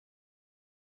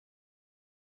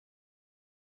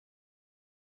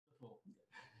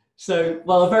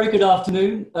Well, a very good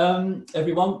afternoon,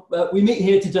 everyone. We meet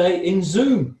here today in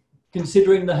Zoom,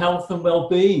 considering the health and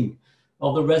well-being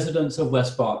of the residents of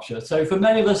West Berkshire. So for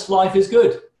many of us, life is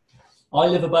good. I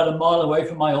live about a mile away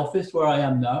from my office where I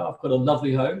am now. I've got a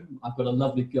lovely home. I've got a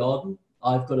lovely garden.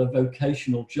 I've got a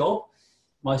vocational job.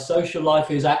 My social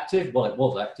life is active. Well, it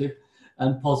was active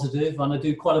and positive. And I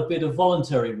do quite a bit of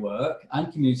voluntary work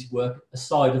and community work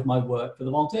aside of my work for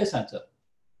the Volunteer Centre.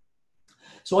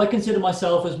 So I consider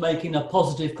myself as making a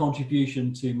positive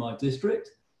contribution to my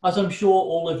district, as I'm sure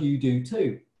all of you do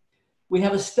too. We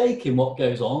have a stake in what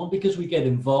goes on because we get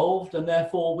involved, and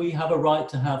therefore we have a right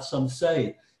to have some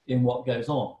say in what goes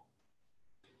on.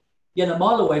 Yet a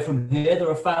mile away from here,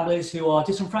 there are families who are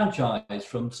disenfranchised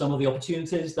from some of the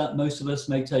opportunities that most of us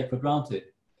may take for granted.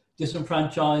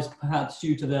 Disenfranchised perhaps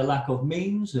due to their lack of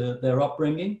means, their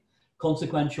upbringing,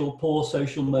 consequential poor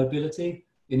social mobility,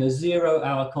 in a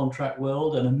zero-hour contract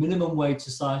world and a minimum wage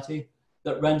society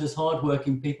that renders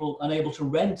hard-working people unable to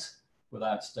rent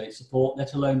without state support,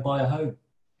 let alone buy a home.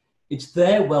 It's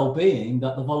their well-being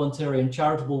that the voluntary and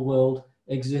charitable world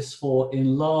exists for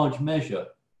in large measure.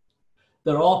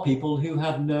 There are people who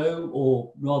have no,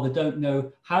 or rather don't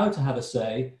know how to have a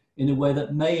say in a way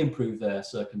that may improve their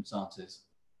circumstances.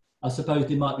 I suppose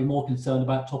they might be more concerned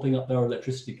about topping up their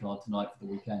electricity card tonight for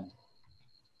the weekend.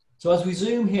 So as we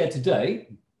Zoom here today,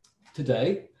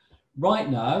 right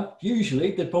now, usually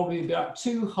there'd probably be about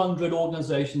 200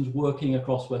 organisations working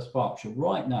across West Berkshire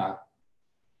right now.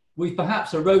 We've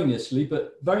perhaps erroneously,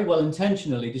 but very well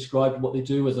intentionally described what they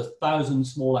do as 1,000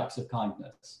 small acts of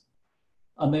kindness.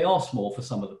 And they are small for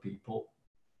some of the people.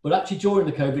 But actually during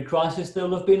the COVID crisis, there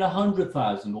will have been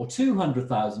 100,000 or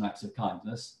 200,000 acts of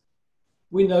kindness.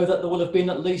 We know that there will have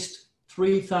been at least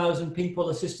 3,000 people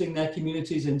assisting their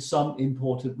communities in some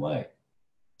important way.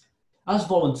 As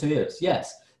volunteers,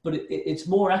 yes, but it's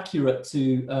more accurate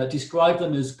to describe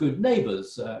them as good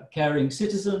neighbours, caring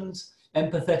citizens,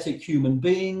 empathetic human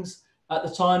beings at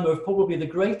the time of probably the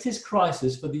greatest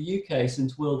crisis for the UK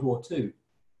since World War II.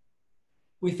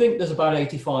 We think there's about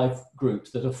 85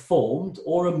 groups that have formed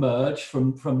or emerged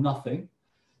from nothing.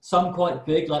 Some quite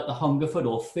big, like the Hungerford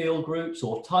or field groups,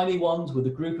 or tiny ones with a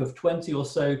group of 20 or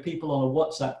so people on a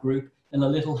WhatsApp group in a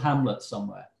little hamlet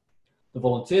somewhere. The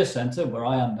Volunteer Centre, where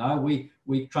I am now,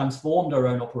 we transformed our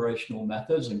own operational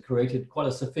methods and created quite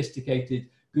a sophisticated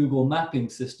Google mapping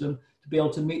system to be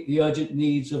able to meet the urgent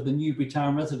needs of the Newbury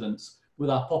Town residents with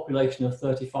our population of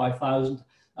 35,000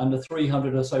 and the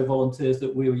 300 or so volunteers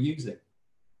that we were using.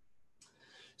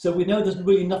 So we know there's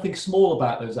really nothing small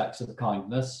about those acts of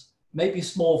kindness. Maybe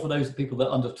small for those people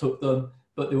that undertook them,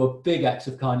 but they were big acts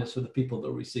of kindness for the people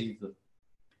that received them.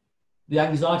 The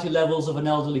anxiety levels of an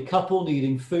elderly couple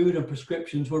needing food and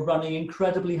prescriptions were running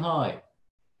incredibly high.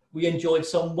 We enjoyed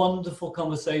some wonderful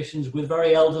conversations with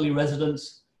very elderly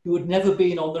residents who had never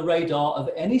been on the radar of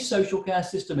any social care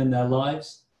system in their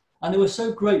lives. And they were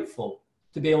so grateful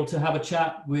to be able to have a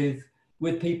chat with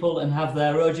people and have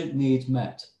their urgent needs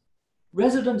met.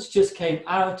 Residents just came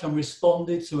out and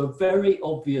responded to a very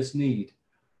obvious need.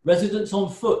 Residents on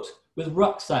foot with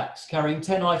rucksacks carrying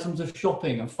 10 items of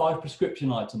shopping and 5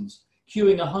 prescription items,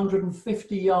 queuing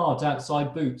 150 yards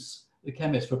outside Boots, the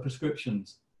chemist, for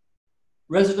prescriptions.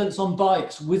 Residents on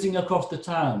bikes whizzing across the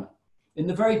town. In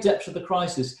the very depths of the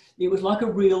crisis, it was like a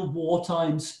real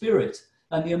wartime spirit,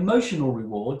 and the emotional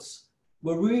rewards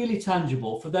were really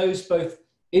tangible for those both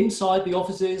inside the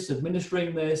offices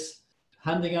administering this,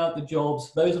 handing out the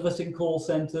jobs, those of us in call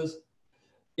centres.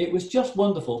 It was just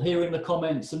wonderful hearing the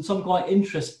comments and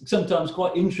sometimes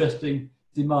quite interesting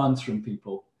demands from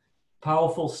people.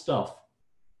 Powerful stuff.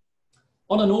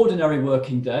 On an ordinary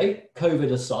working day,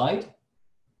 COVID aside,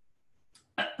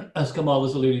 as Kamal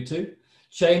has alluded to,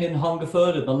 Shane in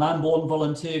Hungerford and the Lambourne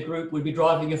Volunteer Group would be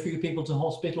driving a few people to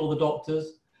hospital or the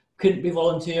doctors. Kintby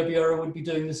Volunteer Bureau would be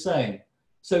doing the same.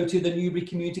 So to the Newbury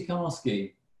Community Car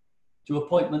Scheme, to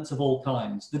appointments of all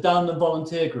kinds, the Downland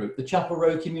Volunteer Group, the Chapel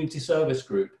Road Community Service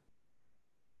Group,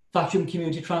 Thatcham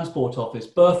Community Transport Office,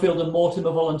 Burfield and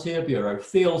Mortimer Volunteer Bureau,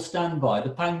 Field Standby,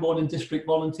 the Pangbourne and District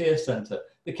Volunteer Centre,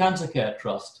 the Cancer Care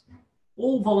Trust,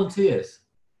 all volunteers.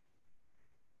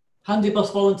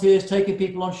 Handybus volunteers taking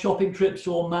people on shopping trips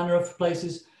to all manner of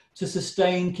places to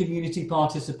sustain community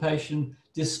participation,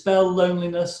 dispel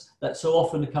loneliness that so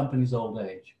often accompanies old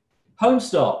age.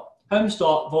 Homestart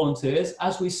volunteers,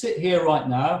 as we sit here right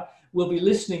now, will be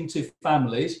listening to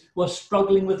families who are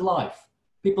struggling with life,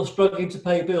 people struggling to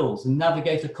pay bills and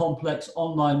navigate a complex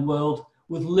online world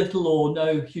with little or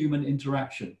no human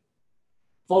interaction.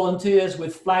 Volunteers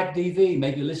with Flag DV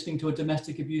may be listening to a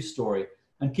domestic abuse story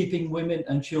and keeping women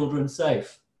and children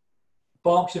safe.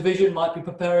 Berkshire Vision might be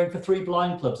preparing for 3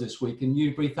 blind clubs this week in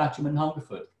Newbury, Thatcham and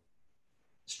Hungerford.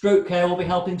 Stroke Care will be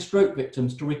helping stroke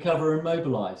victims to recover and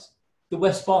mobilise. The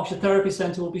West Berkshire Therapy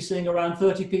Centre will be seeing around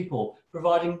 30 people,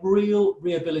 providing real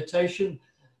rehabilitation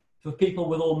for people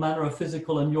with all manner of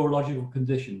physical and neurological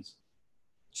conditions,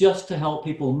 just to help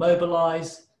people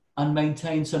mobilise and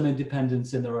maintain some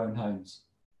independence in their own homes.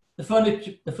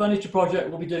 The furniture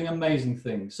project will be doing amazing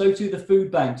things. So too the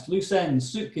food banks, Loose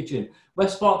Ends, Soup Kitchen,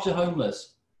 West Berkshire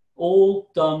Homeless,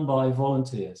 all done by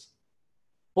volunteers.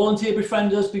 Volunteer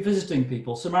befrienders be visiting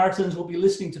people. Samaritans will be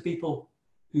listening to people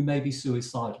who may be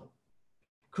suicidal.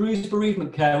 Cruise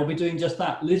Bereavement Care will be doing just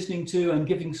that, listening to and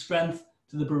giving strength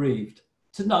to the bereaved.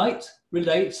 Tonight,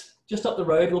 Relate, just up the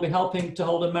road, will be helping to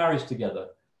hold a marriage together.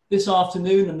 This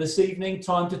afternoon and this evening,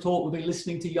 Time to Talk will be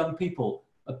listening to young people,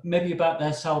 maybe about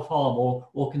their self-harm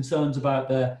or concerns about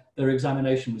their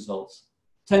examination results.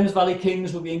 Thames Valley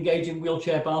Kings will be engaging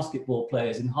wheelchair basketball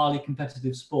players in highly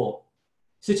competitive sport.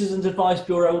 Citizens Advice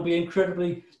Bureau will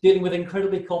be dealing with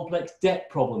incredibly complex debt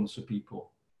problems for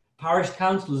people. Parish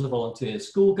councillors are volunteers,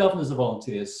 school governors are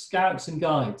volunteers, scouts and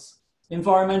guides,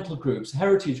 environmental groups,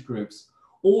 heritage groups,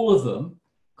 all of them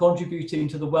contributing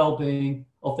to the well-being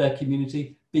of their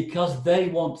community because they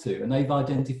want to and they've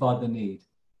identified the need.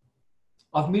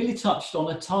 I've merely touched on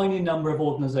a tiny number of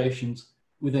organisations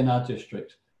within our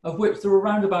district, of which there are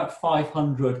around about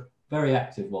 500 very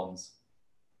active ones.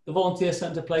 The Volunteer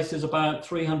Centre places about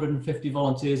 350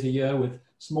 volunteers a year with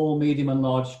small, medium and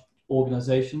large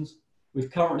organisations. We've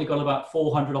currently got about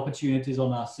 400 opportunities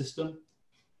on our system.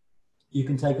 You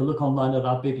can take a look online at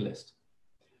our big list.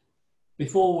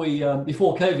 Before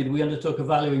COVID, we undertook a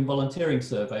valuing volunteering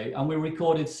survey and we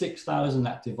recorded 6,000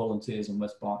 active volunteers in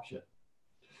West Berkshire.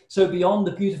 So beyond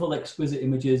the beautiful, exquisite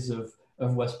images of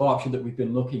West Berkshire that we've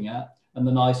been looking at and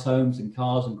the nice homes and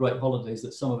cars and great holidays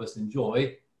that some of us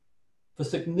enjoy, for a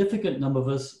significant number of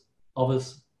us,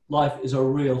 life is a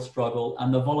real struggle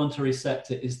and the voluntary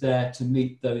sector is there to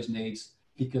meet those needs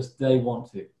because they want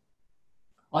to.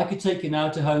 I could take you now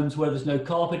to homes where there's no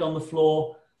carpet on the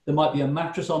floor, there might be a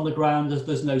mattress on the ground,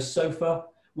 there's no sofa,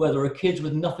 where there are kids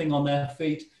with nothing on their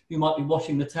feet who might be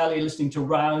watching the telly, listening to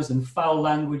rows and foul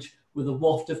language with a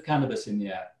waft of cannabis in the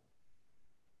air.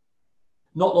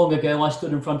 Not long ago, I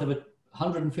stood in front of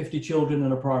 150 children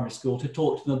in a primary school to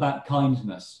talk to them about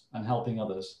kindness and helping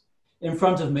others. In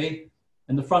front of me,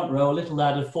 in the front row, a little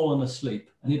lad had fallen asleep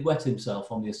and he'd wet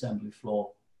himself on the assembly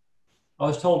floor. I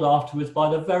was told afterwards by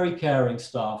the very caring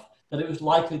staff that it was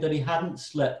likely that he hadn't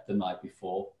slept the night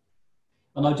before.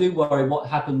 And I do worry what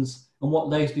happens and what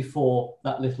lays before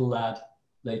that little lad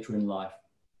later in life.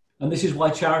 And this is why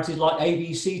charities like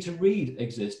ABC to Read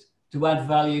exist, to add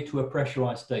value to a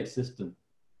pressurised state system.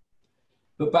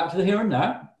 But back to the here and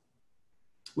now,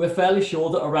 we're fairly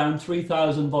sure that around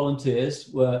 3,000 volunteers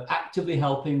were actively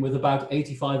helping with about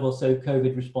 85 or so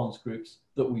COVID response groups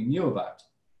that we knew about.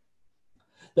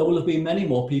 There will have been many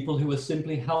more people who were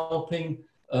simply helping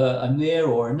a near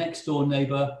or a next door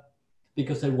neighbour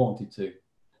because they wanted to.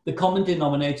 The common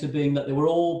denominator being that they were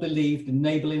all believed in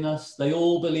neighbourliness, they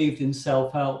all believed in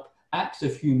self-help, acts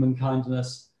of human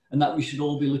kindness, and that we should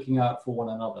all be looking out for one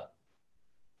another.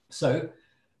 So,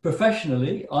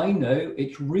 professionally, I know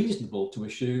it's reasonable to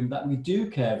assume that we do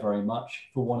care very much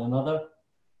for one another,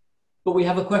 but we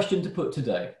have a question to put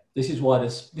today. This is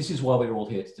why we're all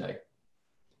here today.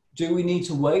 Do we need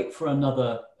to wait for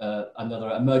another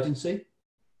emergency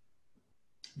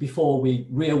before we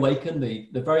reawaken the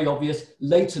very obvious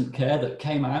latent care that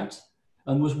came out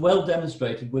and was well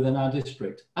demonstrated within our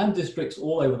district and districts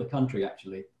all over the country,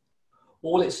 actually?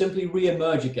 Or will it simply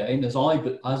re-emerge again, as I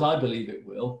believe it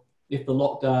will, if the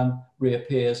lockdown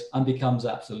reappears and becomes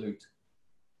absolute?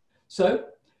 So,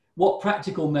 what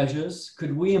practical measures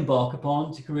could we embark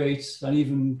upon to create an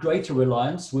even greater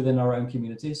reliance within our own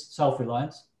communities,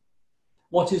 self-reliance?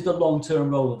 What is the long-term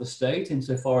role of the state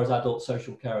insofar as adult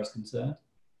social care is concerned?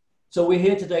 So we're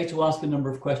here today to ask a number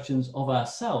of questions of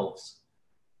ourselves.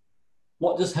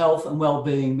 What does health and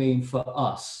well-being mean for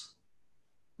us?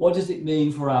 What does it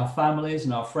mean for our families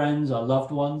and our friends, our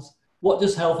loved ones? What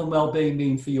does health and well-being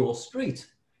mean for your street?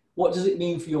 What does it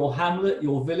mean for your hamlet,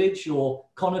 your village, your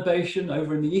conurbation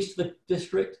over in the east of the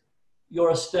district,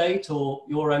 your estate or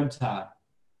your own town?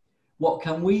 What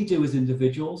can we do as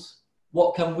individuals?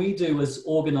 What can we do as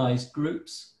organised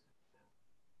groups?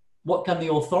 What can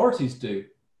the authorities do?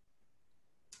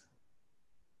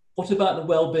 What about the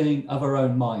well-being of our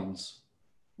own minds?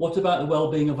 What about the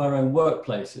well-being of our own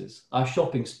workplaces, our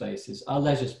shopping spaces, our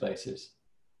leisure spaces?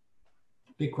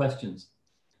 Big questions.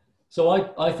 So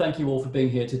I thank you all for being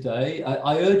here today.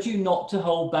 I urge you not to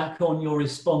hold back on your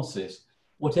responses.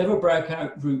 whatever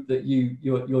breakout group that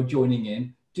you're joining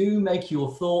in, do make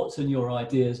your thoughts and your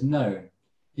ideas known,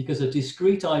 because a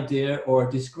discrete idea or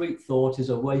a discrete thought is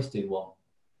a wasted one.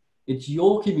 It's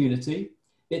your community.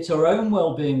 It's our own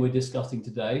well-being we're discussing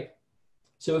today.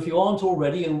 So if you aren't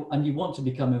already and you want to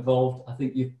become involved, I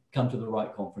think you've come to the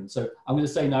right conference. So I'm going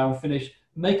to say now and finish,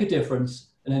 make a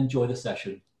difference and enjoy the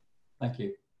session. Thank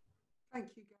you. Thank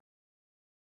you.